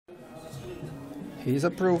is a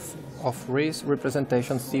proof of Riesz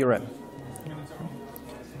representation theorem.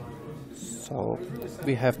 So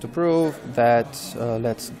we have to prove that,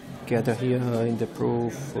 let's gather here in the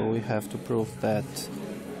proof, we have to prove that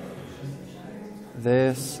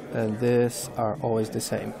this and this are always the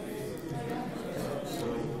same.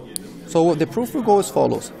 So the proof will go as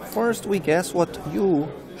follows. First, we guess what u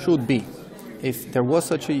should be. If there was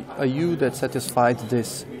such a u that satisfied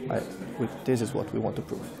this, this is what we want to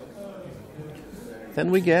prove. Then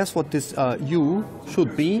we guess what this u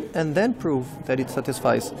should be, and then prove that it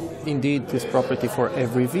satisfies indeed this property for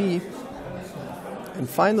every v. And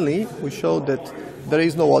finally, we show that there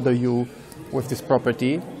is no other u with this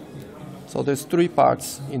property. So there's three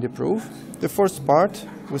parts in the proof. The first part,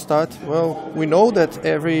 we start, well, we know that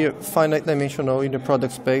every finite dimensional in the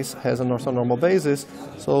product space has an orthonormal basis.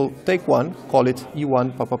 So take one, call it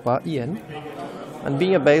E1 En. And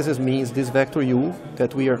being a basis means this vector u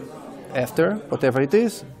that we are after, whatever it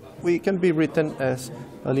is, we can be written as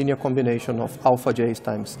a linear combination of alpha j's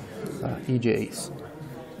times ej's.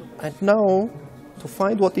 And now, to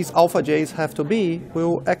find what these alpha j's have to be,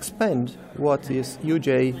 we'll expand what is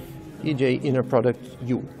uj, ej inner product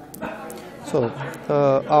u. So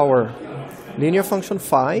our linear function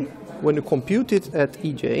phi, when you compute it at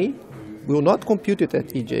ej, we will not compute it at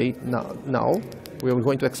ej now. We are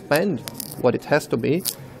going to expand what it has to be.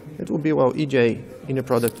 It will be, well, ej inner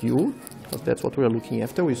product u, because that's what we are looking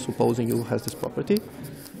after. We're supposing u has this property.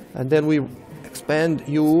 And then we expand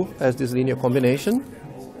u as this linear combination.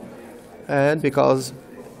 And because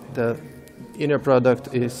the inner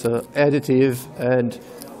product is additive and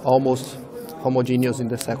almost homogeneous in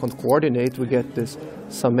the second coordinate, we get this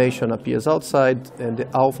summation appears outside and the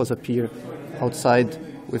alphas appear outside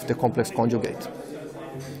with the complex conjugate.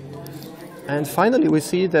 And finally, we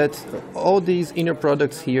see that all these inner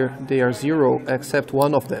products here, they are zero except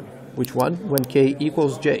one of them. Which one? When k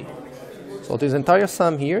equals j. So this entire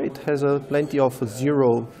sum here, it has plenty of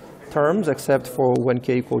zero terms except for when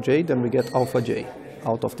k equals j, then we get alpha j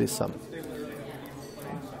out of this sum.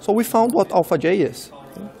 So we found what alpha j is.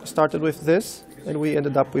 We started with this, and we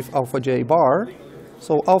ended up with alpha j bar.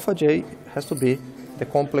 So alpha j has to be the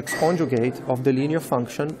complex conjugate of the linear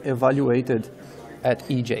function evaluated at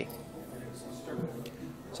ej.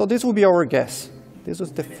 So this will be our guess. This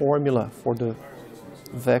is the formula for the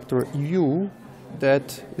vector u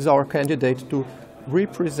that is our candidate to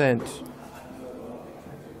represent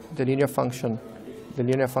the linear function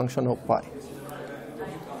of pi.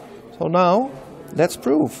 So now, let's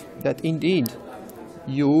prove that indeed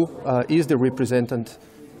u is the representant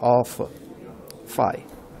of phi.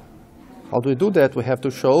 How do we do that? We have to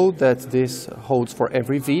show that this holds for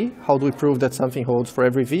every v. How do we prove that something holds for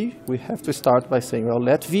every v? We have to start by saying, well,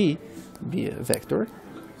 let v be a vector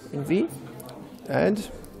in v. And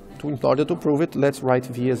in order to prove it, let's write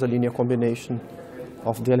v as a linear combination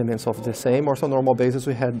of the elements of the same orthonormal basis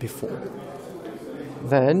we had before.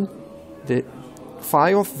 Then the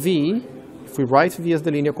phi of v, if we write v as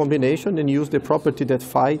the linear combination and use the property that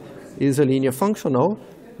phi is a linear functional,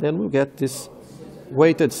 then we'll get this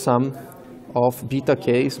weighted sum of beta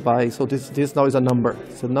k's by, so this now is a number.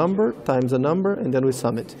 It's a number times a number, and then we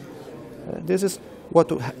sum it. This is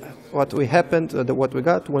what we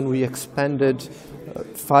got when we expanded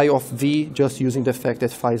phi of v just using the fact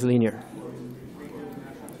that phi is linear.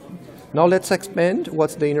 Now let's expand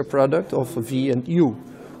what's the inner product of v and u.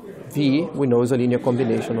 V, we know, is a linear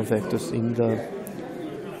combination of vectors in the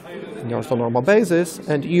orthonormal basis,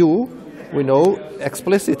 and u, we know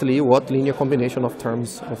explicitly what linear combination of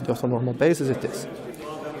terms of the orthonormal basis it is.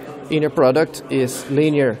 Inner product is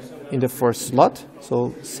linear in the first slot,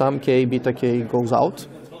 so sum k, beta k goes out.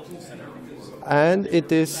 And it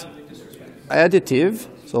is additive,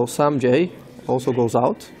 so sum j also goes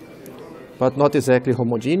out, but not exactly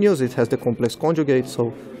homogeneous. It has the complex conjugate,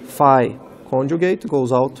 so phi conjugate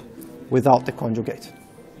goes out without the conjugate.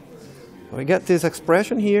 We get this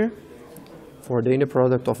expression here for the inner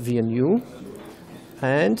product of v and u.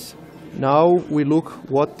 And now we look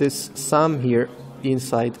what this sum here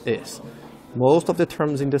inside is. Most of the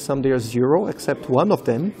terms in the sum, they are zero, except one of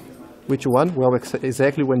them. Which one? Well,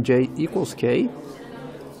 exactly when j equals k.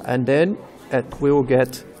 And then we will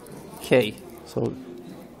get k. So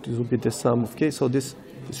this will be the sum of k. So this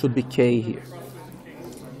should be k here.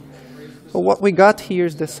 So what we got here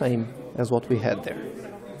is the same as what we had there.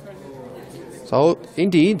 So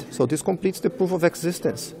indeed, so this completes the proof of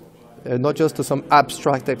existence. Not just some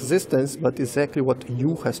abstract existence, but exactly what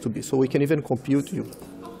u has to be. So we can even compute u.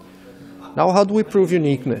 Now, how do we prove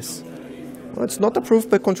uniqueness? Well, it's not a proof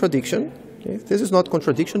by contradiction. Okay? This is not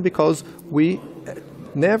contradiction because we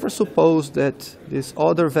never suppose that this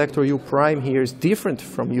other vector u prime here is different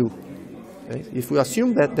from u. Okay? If we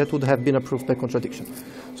assume that, that would have been a proof by contradiction.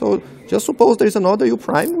 So just suppose there is another u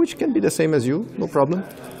prime, which can be the same as u, no problem,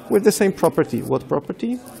 with the same property. What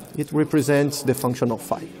property? It represents the function of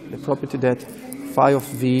phi, the property that phi of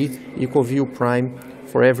v equal v u prime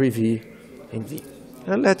for every v in v.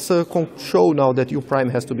 And let's show now that u prime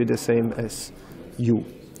has to be the same as u.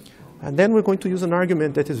 And then we're going to use an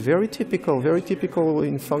argument that is very typical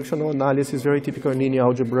in functional analysis, very typical in linear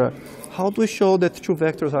algebra. How do we show that two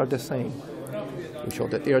vectors are the same? We show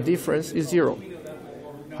that their difference is 0.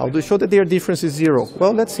 How do we show that their difference is 0?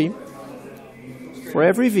 Well, let's see. For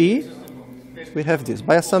every v, we have this.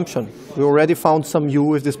 By assumption, we already found some u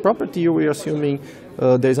with this property. We're assuming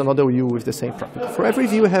there's another u with the same property. For every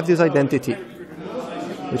v, we have this identity,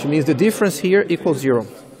 which means the difference here equals 0.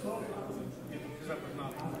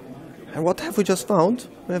 And what have we just found?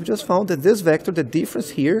 We have just found that this vector, the difference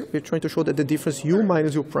here, we're trying to show that the difference u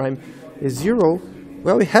minus u prime is 0.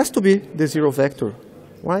 Well, it has to be the 0 vector.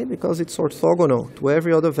 Why? Because it's orthogonal to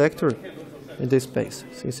every other vector in this space.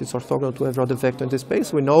 Since it's orthogonal to every other vector in this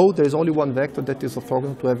space, we know there's only one vector that is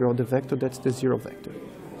orthogonal to every other vector, that's the 0 vector.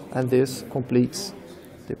 And this completes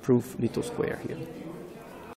the proof little square here.